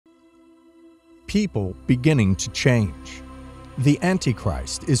People beginning to change. The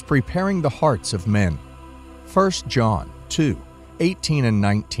Antichrist is preparing the hearts of men. 1 John 2:18 and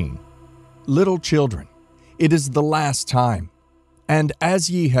 19. Little children, it is the last time. And as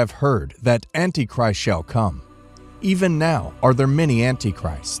ye have heard that Antichrist shall come, even now are there many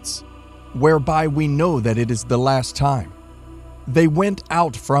Antichrists, whereby we know that it is the last time. They went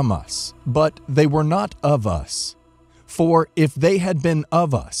out from us, but they were not of us. For if they had been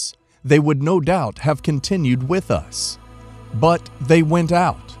of us, they would no doubt have continued with us. But they went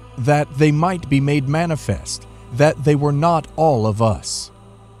out, that they might be made manifest, that they were not all of us.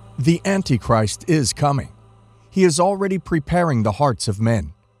 The Antichrist is coming. He is already preparing the hearts of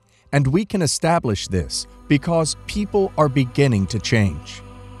men. And we can establish this because people are beginning to change.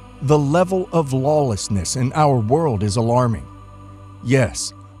 The level of lawlessness in our world is alarming.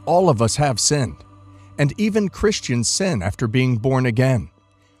 Yes, all of us have sinned, and even Christians sin after being born again.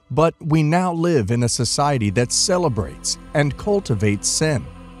 But we now live in a society that celebrates and cultivates sin.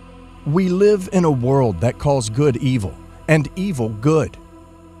 We live in a world that calls good evil and evil good.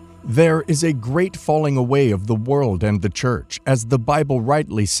 There is a great falling away of the world and the church, as the Bible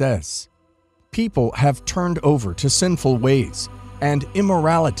rightly says. People have turned over to sinful ways, and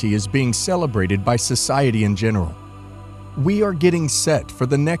immorality is being celebrated by society in general. We are getting set for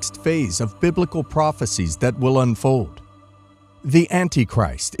the next phase of biblical prophecies that will unfold. The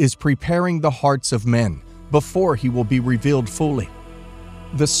Antichrist is preparing the hearts of men before he will be revealed fully.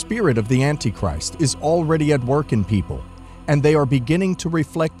 The spirit of the Antichrist is already at work in people, and they are beginning to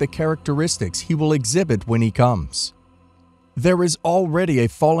reflect the characteristics he will exhibit when he comes. There is already a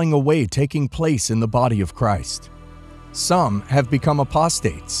falling away taking place in the body of Christ. Some have become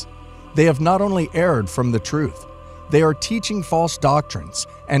apostates. They have not only erred from the truth, they are teaching false doctrines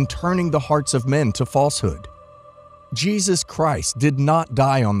and turning the hearts of men to falsehood. Jesus Christ did not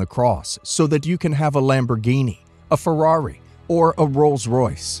die on the cross so that you can have a Lamborghini, a Ferrari, or a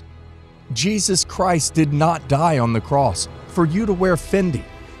Rolls-Royce. Jesus Christ did not die on the cross for you to wear Fendi,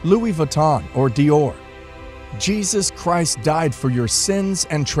 Louis Vuitton, or Dior. Jesus Christ died for your sins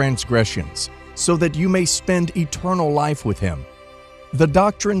and transgressions so that you may spend eternal life with Him. The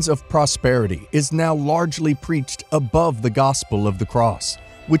doctrines of prosperity is now largely preached above the gospel of the cross,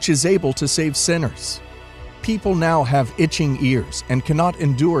 which is able to save sinners. People now have itching ears and cannot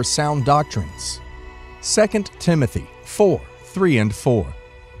endure sound doctrines. 2 Timothy 4:3 and 4.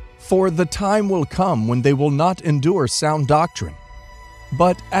 For the time will come when they will not endure sound doctrine,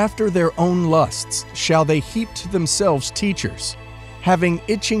 but after their own lusts shall they heap to themselves teachers, having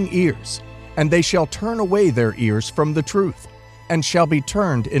itching ears, and they shall turn away their ears from the truth, and shall be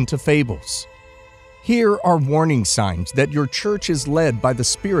turned into fables. Here are warning signs that your church is led by the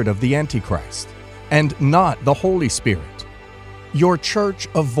spirit of the Antichrist, and not the Holy Spirit. Your church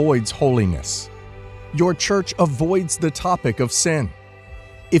avoids holiness. Your church avoids the topic of sin.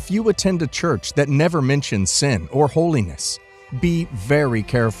 If you attend a church that never mentions sin or holiness, be very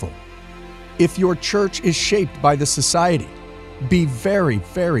careful. If your church is shaped by the society, be very,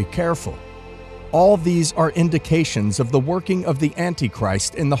 very careful. All these are indications of the working of the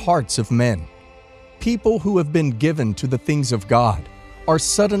Antichrist in the hearts of men. People who have been given to the things of God are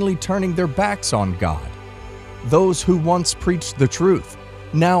suddenly turning their backs on God. Those who once preached the truth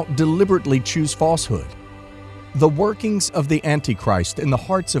now deliberately choose falsehood. The workings of the Antichrist in the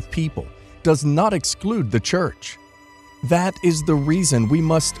hearts of people does not exclude the church. That is the reason we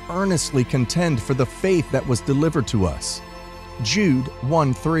must earnestly contend for the faith that was delivered to us. Jude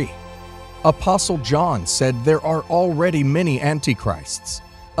 1:3. Apostle John said there are already many antichrists,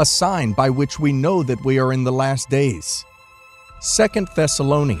 a sign by which we know that we are in the last days. 2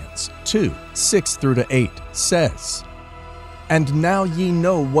 Thessalonians 2:6-8 says, And now ye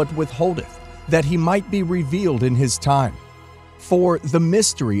know what withholdeth, that he might be revealed in his time. For the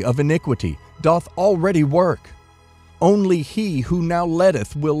mystery of iniquity doth already work. Only he who now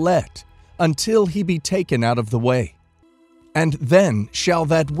letteth will let, until he be taken out of the way. And then shall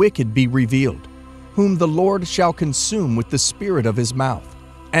that wicked be revealed, whom the Lord shall consume with the spirit of his mouth,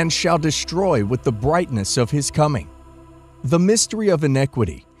 and shall destroy with the brightness of his coming. The mystery of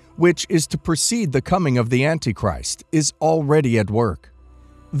iniquity, which is to precede the coming of the Antichrist, is already at work.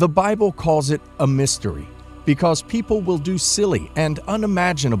 The Bible calls it a mystery because people will do silly and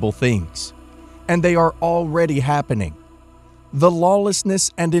unimaginable things, and they are already happening. The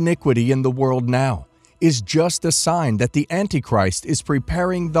lawlessness and iniquity in the world now is just a sign that the Antichrist is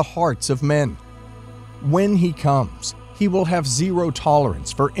preparing the hearts of men. When he comes, he will have zero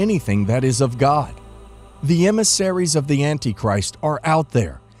tolerance for anything that is of God. The emissaries of the Antichrist are out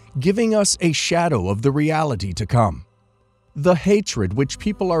there, giving us a shadow of the reality to come. The hatred which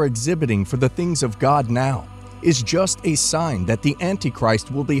people are exhibiting for the things of God now is just a sign that the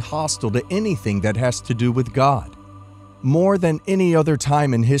Antichrist will be hostile to anything that has to do with God. More than any other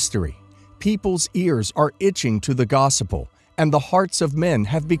time in history, people's ears are itching to the gospel, and the hearts of men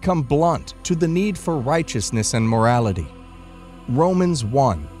have become blunt to the need for righteousness and morality. Romans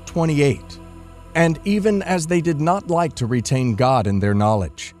 1:28. And even as they did not like to retain God in their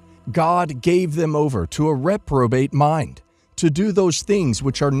knowledge, God gave them over to a reprobate mind, to do those things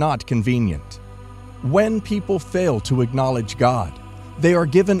which are not convenient. When people fail to acknowledge God, they are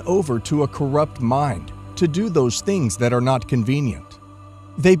given over to a corrupt mind to do those things that are not convenient.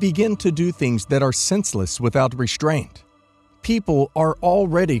 They begin to do things that are senseless without restraint. People are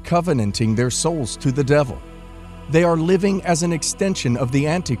already covenanting their souls to the devil. They are living as an extension of the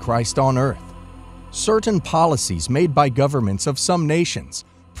Antichrist on earth. Certain policies made by governments of some nations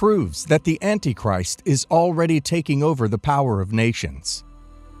proves that the Antichrist is already taking over the power of nations.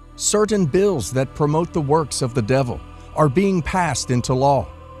 Certain bills that promote the works of the devil are being passed into law.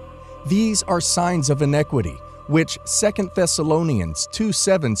 These are signs of iniquity, which 2 Thessalonians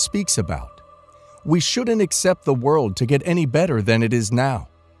 2:7 speaks about. We shouldn't accept the world to get any better than it is now.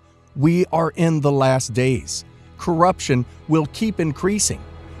 We are in the last days. Corruption will keep increasing.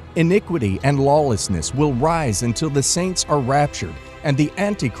 Iniquity and lawlessness will rise until the saints are raptured and the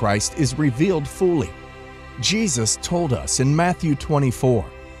Antichrist is revealed fully. Jesus told us in Matthew 24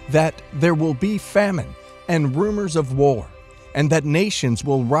 that there will be famine and rumors of war, and that nations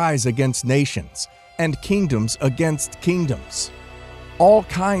will rise against nations and kingdoms against kingdoms. All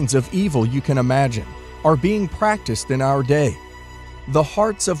kinds of evil you can imagine are being practiced in our day. The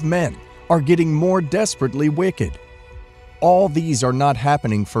hearts of men are getting more desperately wicked. All these are not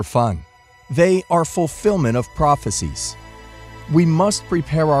happening for fun. They are fulfillment of prophecies. We must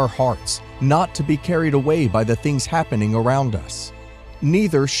prepare our hearts not to be carried away by the things happening around us.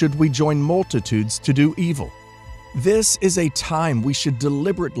 Neither should we join multitudes to do evil. This is a time we should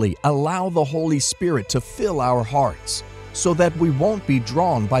deliberately allow the Holy Spirit to fill our hearts, so that we won't be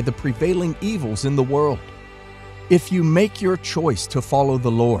drawn by the prevailing evils in the world. If you make your choice to follow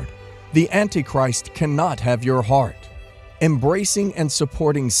the Lord, the Antichrist cannot have your heart. Embracing and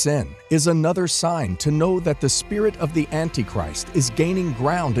supporting sin is another sign to know that the spirit of the Antichrist is gaining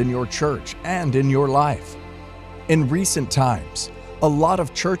ground in your church and in your life. In recent times, a lot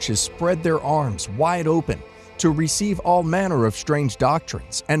of churches spread their arms wide open to receive all manner of strange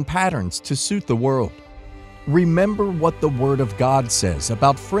doctrines and patterns to suit the world. Remember what the Word of God says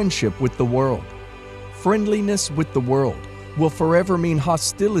about friendship with the world. Friendliness with the world will forever mean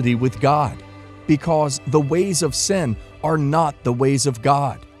hostility with God, because the ways of sin are not the ways of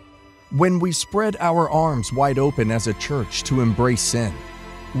God. When we spread our arms wide open as a church to embrace sin,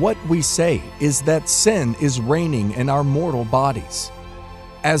 what we say is that sin is reigning in our mortal bodies.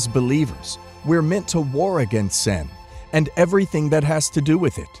 As believers, we're meant to war against sin and everything that has to do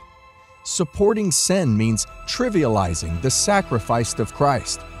with it. Supporting sin means trivializing the sacrifice of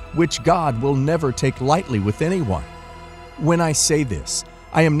Christ, which God will never take lightly with anyone. When I say this,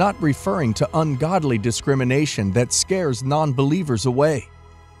 I am not referring to ungodly discrimination that scares non-believers away.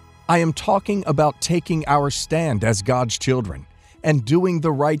 I am talking about taking our stand as God's children and doing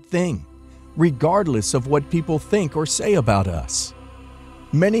the right thing, regardless of what people think or say about us.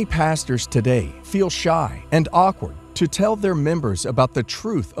 Many pastors today feel shy and awkward to tell their members about the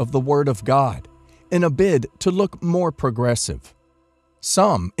truth of the Word of God in a bid to look more progressive.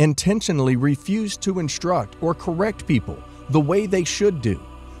 Some intentionally refuse to instruct or correct people the way they should do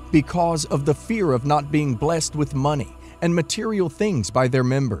because of the fear of not being blessed with money and material things by their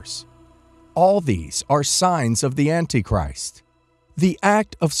members. All these are signs of the Antichrist. The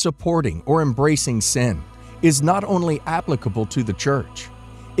act of supporting or embracing sin is not only applicable to the church,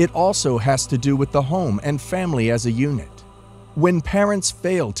 it also has to do with the home and family as a unit. When parents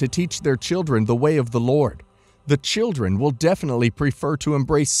fail to teach their children the way of the Lord, the children will definitely prefer to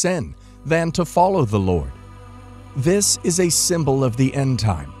embrace sin than to follow the Lord. This is a symbol of the end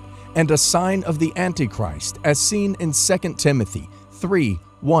time and a sign of the Antichrist as seen in 2 Timothy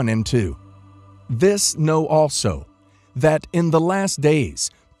 3:1-2. This know also, that in the last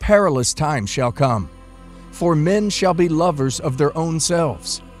days perilous times shall come. For men shall be lovers of their own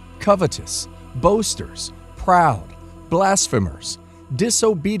selves, covetous, boasters, proud, blasphemers,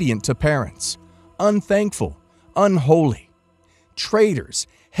 disobedient to parents, unthankful, unholy, traitors,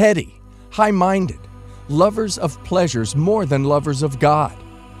 heady, high-minded, lovers of pleasures more than lovers of God.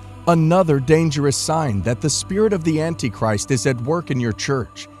 Another dangerous sign that the spirit of the Antichrist is at work in your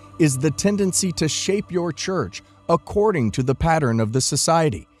church is the tendency to shape your church according to the pattern of the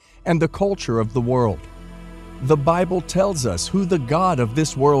society and the culture of the world. The Bible tells us who the god of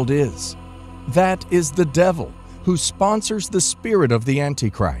this world is. That is the devil, who sponsors the spirit of the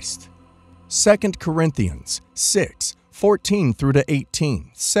Antichrist. 2 Corinthians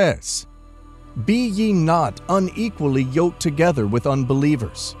 6:14-18 says, "Be ye not unequally yoked together with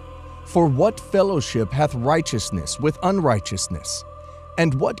unbelievers. For what fellowship hath righteousness with unrighteousness?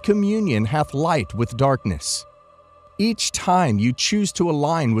 And what communion hath light with darkness?" Each time you choose to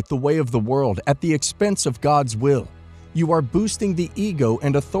align with the way of the world at the expense of God's will, you are boosting the ego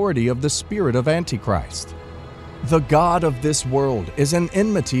and authority of the spirit of Antichrist. The god of this world is an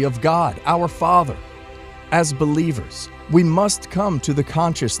enmity of God, our Father. As believers, we must come to the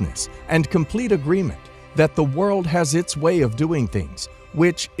consciousness and complete agreement that the world has its way of doing things,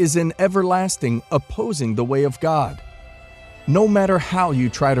 which is in everlasting opposing the way of God. No matter how you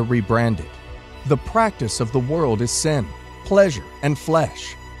try to rebrand it, the practice of the world is sin, pleasure, and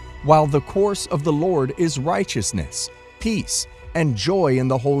flesh, while the course of the Lord is righteousness, peace, and joy in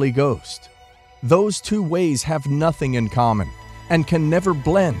the Holy Ghost. Those two ways have nothing in common and can never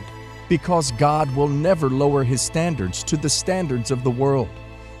blend, because God will never lower His standards to the standards of the world.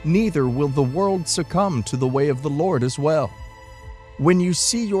 Neither will the world succumb to the way of the Lord as well. When you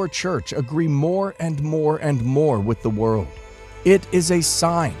see your church agree more and more and more with the world, it is a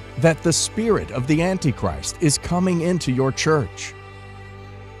sign that the spirit of the Antichrist is coming into your church.